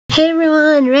Hey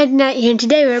everyone, Red Knight here, and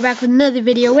today we're back with another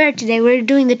video where today we're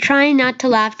doing the Try Not to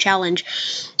Laugh challenge.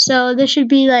 So this should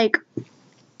be like,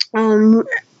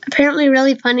 apparently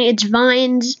really funny. It's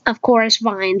Vines, of course,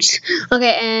 Vines.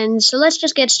 Okay, and so let's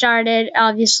just get started.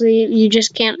 Obviously, you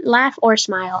just can't laugh or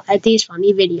smile at these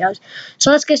funny videos. So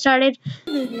let's get started.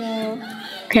 Okay.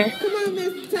 Come on,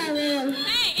 Mr. Tyrell.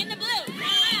 Hey, in the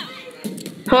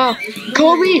blue. Oh,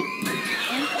 Kobe!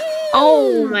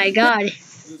 Oh my God.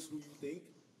 This who you think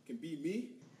can be me?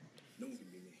 No one can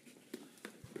be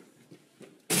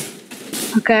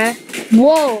me. Okay.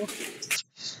 Whoa.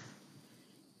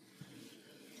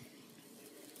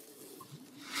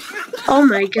 Oh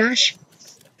my gosh.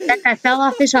 That guy fell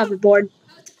off his hoverboard.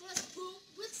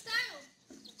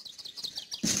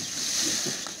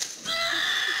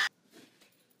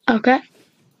 Okay.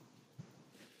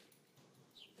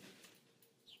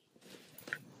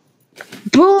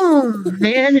 Boom,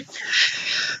 man.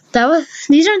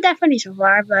 These aren't that funny so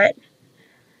far, but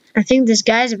I think this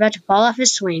guy's about to fall off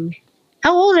his swing.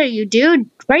 How old are you, dude?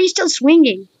 Why are you still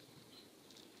swinging?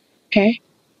 Okay.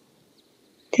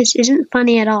 This isn't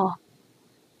funny at all.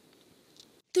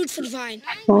 Do it for the Vine.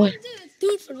 Oh.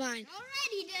 Do it for the Vine.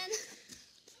 Alrighty then.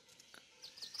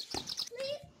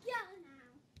 Please go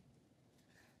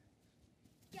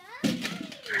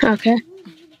now. Okay.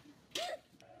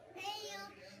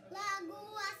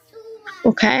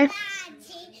 Okay.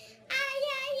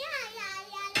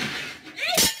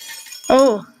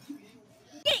 Oh.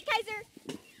 Get it, Kaiser.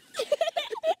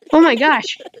 Oh my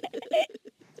gosh.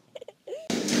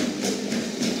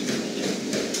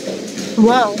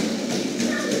 Whoa.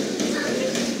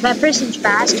 That person's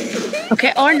fast.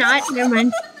 Okay, or not. Never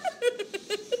mind.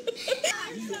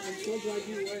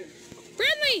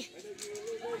 Friendly.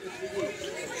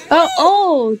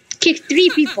 Oh, kicked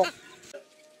 3 people.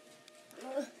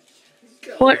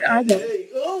 What are they?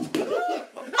 Oh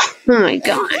my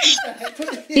gosh.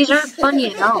 These aren't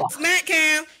funny at all. Smack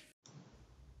Cam.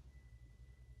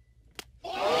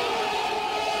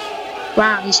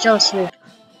 Wow, he's still asleep.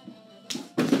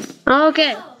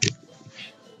 Okay.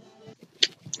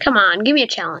 Come on, give me a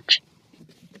challenge.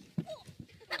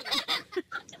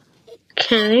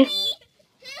 Okay.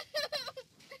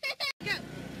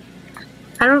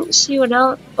 I don't see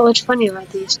what's funny about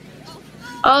these.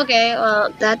 Okay, well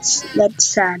that's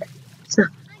sad.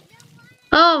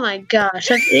 Oh my gosh.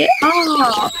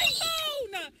 Oh.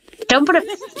 Don't put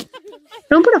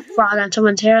a frog on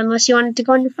someone's hair unless you want it to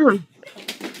go on your phone.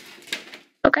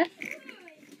 Okay.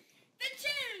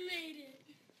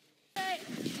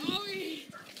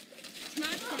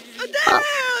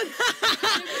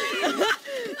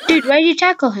 Dude, why'd you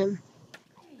tackle him?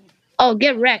 Oh,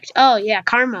 get wrecked. Oh yeah,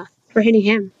 karma for hitting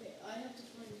him.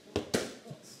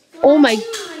 Oh my.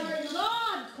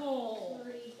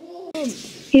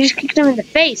 He just kicked him in the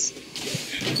face.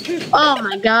 Oh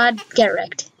my God, get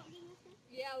wrecked.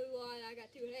 Yeah, we won. I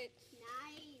got 2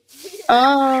 hits.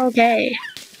 Oh, okay.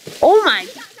 Oh my.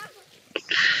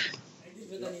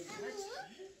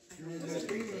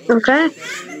 Okay.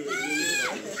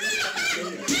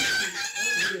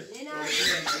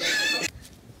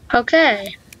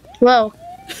 Okay. Whoa.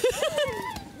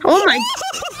 Oh my.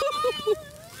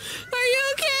 Are you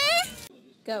okay?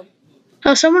 Go.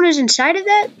 Oh, someone was inside of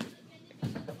that?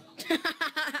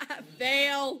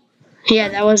 Fail. Yeah,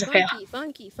 that was a fail.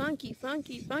 Funky.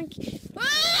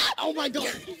 Oh my God!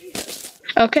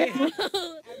 Okay.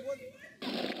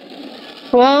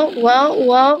 Whoa.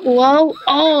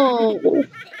 Oh.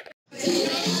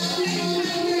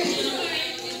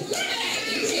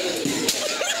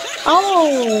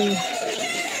 Oh.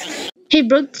 He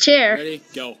broke the chair. Ready?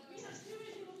 Go.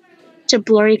 It's a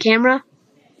blurry camera.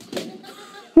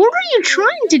 What are you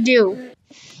trying to do?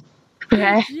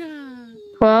 Okay.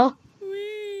 Well.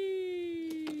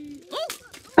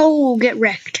 Oh, get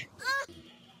wrecked.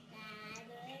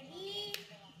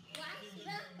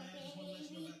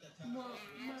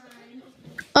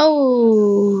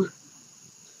 Oh.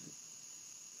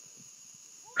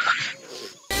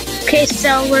 Okay,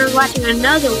 so we're watching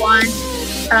another one.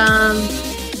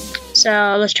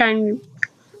 So let's try and.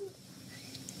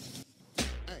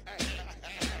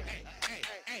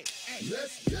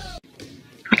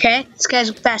 Okay, this guy's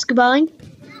basketballing.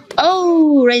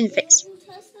 Oh, right in the face.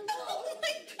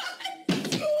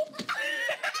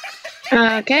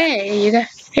 Okay, you got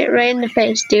hit right in the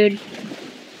face, dude.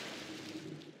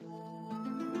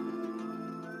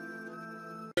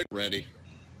 Ready.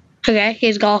 Okay,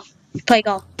 here's golf. Play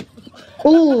golf.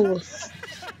 Ooh.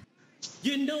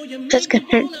 That's gonna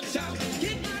hurt.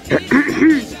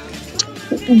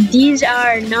 These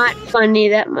are not funny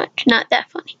that much. Not that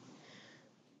funny.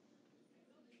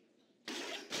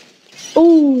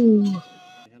 Oh.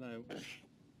 Hello.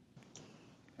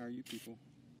 How are you people?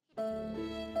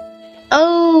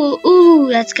 Oh.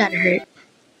 Ooh, that's gotta hurt.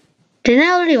 Didn't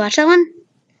I already watch that one?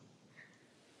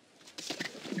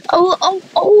 Oh. Oh.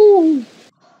 Oh.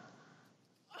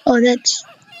 Oh, that's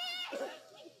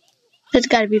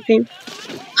gotta be painful.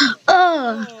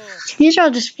 Oh. These are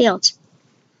all just fails.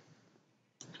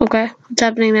 Okay. What's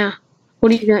happening now?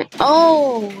 What are you doing?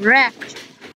 Oh, wrecked.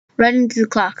 Right into the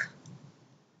clock.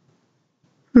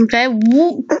 Okay.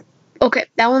 Whoop. Okay,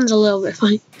 that one's a little bit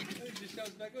funny.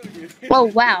 Oh,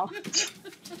 wow.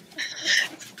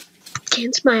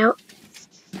 Can't smile.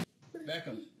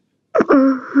 Beckham.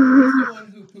 Who's the one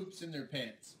who poops in their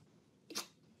pants?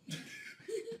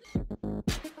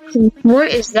 What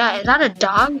is that? Is that a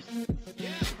dog?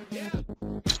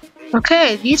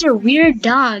 Okay, these are weird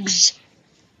dogs.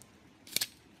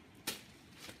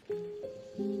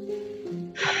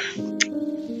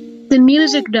 The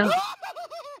music though.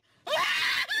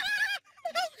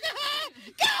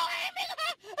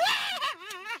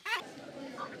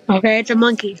 Okay, it's a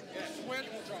monkey.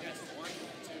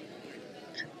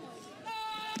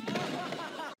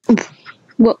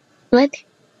 What? What?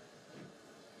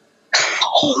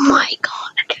 Oh my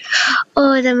god.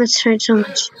 Oh, that must hurt so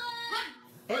much.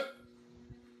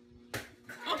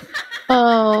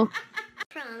 Oh.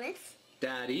 Promise,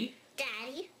 Daddy,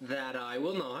 Daddy, that I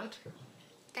will not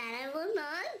that I will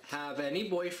not. have any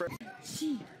boyfriend.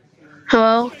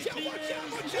 Hello?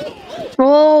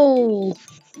 Oh.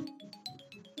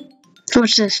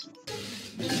 What's this?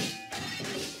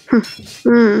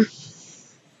 Hmm.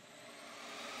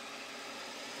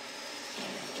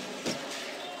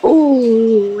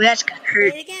 Ooh, that's gonna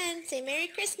hurt. Do it again. Say Merry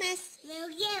Christmas.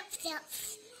 Merry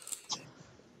Christmas.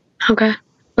 Okay.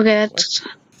 Okay, that's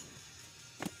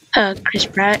Chris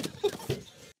Pratt.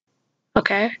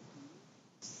 Okay.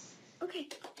 Okay.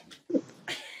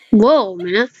 Whoa,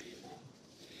 man.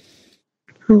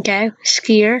 Okay,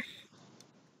 skier.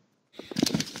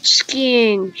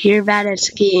 Skiing. You're bad at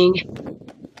skiing.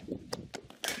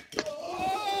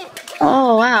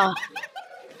 Oh, wow.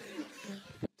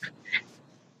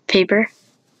 Paper.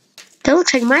 That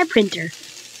looks like my printer.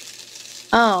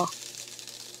 Oh.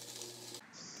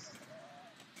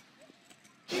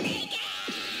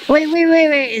 Wait.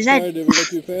 Is that... Sorry, did we go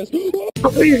too fast?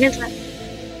 Oh, you can't smile.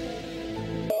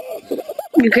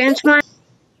 You can't smile?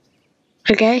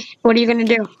 Okay, what are you gonna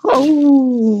do? Oh,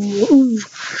 ooh.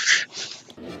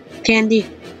 Candy.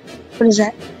 What is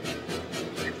that?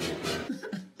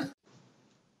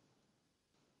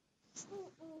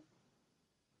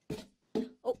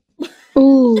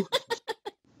 Ooh.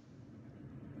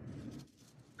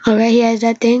 Okay, he has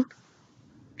that thing.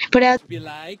 Put out. Be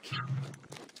like.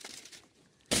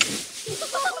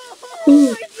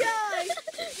 Ooh.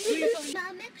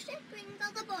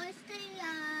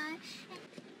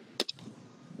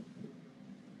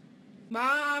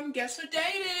 Mom, guess what day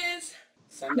it is?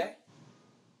 Sunday?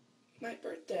 My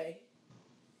birthday.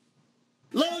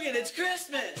 Logan, it's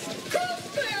Christmas!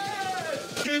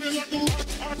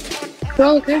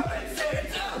 Oh, okay.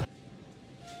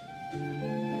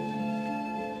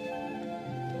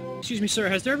 Excuse me, sir,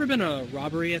 has there ever been a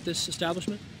robbery at this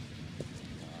establishment?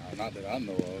 Not that I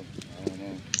know of. I don't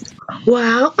know.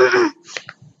 Wow.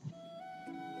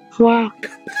 Wow.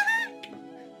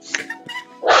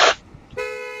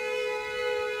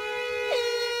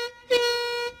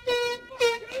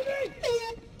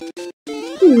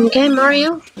 Okay,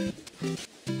 Mario.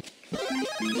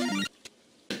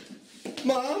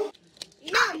 Mom?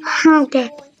 Okay.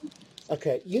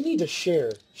 Okay, you need to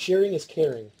share. Sharing is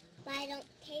caring. But I don't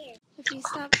care. If you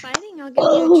stop fighting, I'll give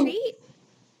you a treat.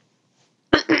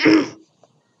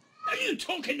 Are you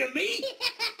talking to me?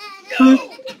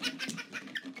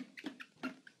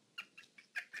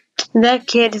 That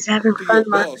kid is having fun,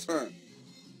 Mark. Boss, huh?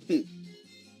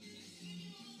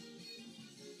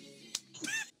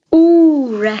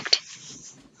 Ooh, wrecked.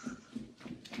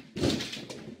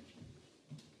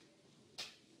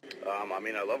 I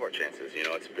mean, I love our chances. You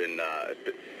know, it's been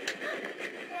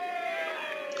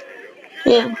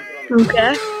Yeah.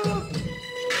 Okay.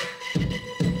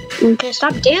 Okay,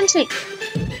 stop dancing.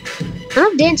 I'm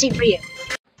not dancing for you.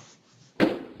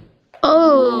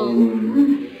 Oh.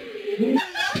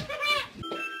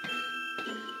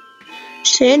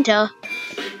 Santa.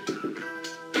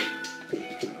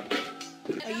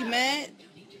 Are you mad?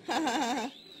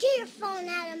 Get your phone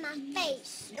out of my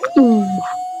face. Ooh.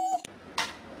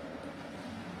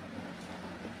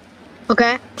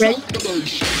 Okay, ready?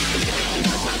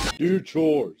 Do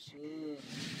chores.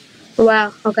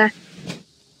 Wow, okay.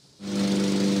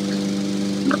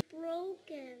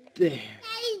 Broken. There.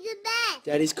 Daddy's the best.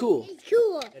 Daddy's cool. He's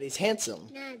cool. And he's handsome.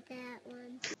 Not that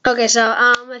one. Okay, so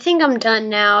I think I'm done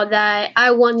now that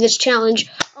I won this challenge.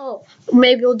 Oh,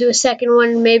 maybe we'll do a second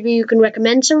one. Maybe you can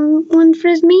recommend someone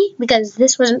for me because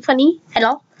this wasn't funny at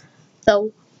all.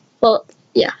 So, well,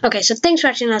 yeah. Okay, so thanks for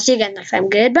watching. I'll see you again next time.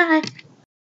 Goodbye.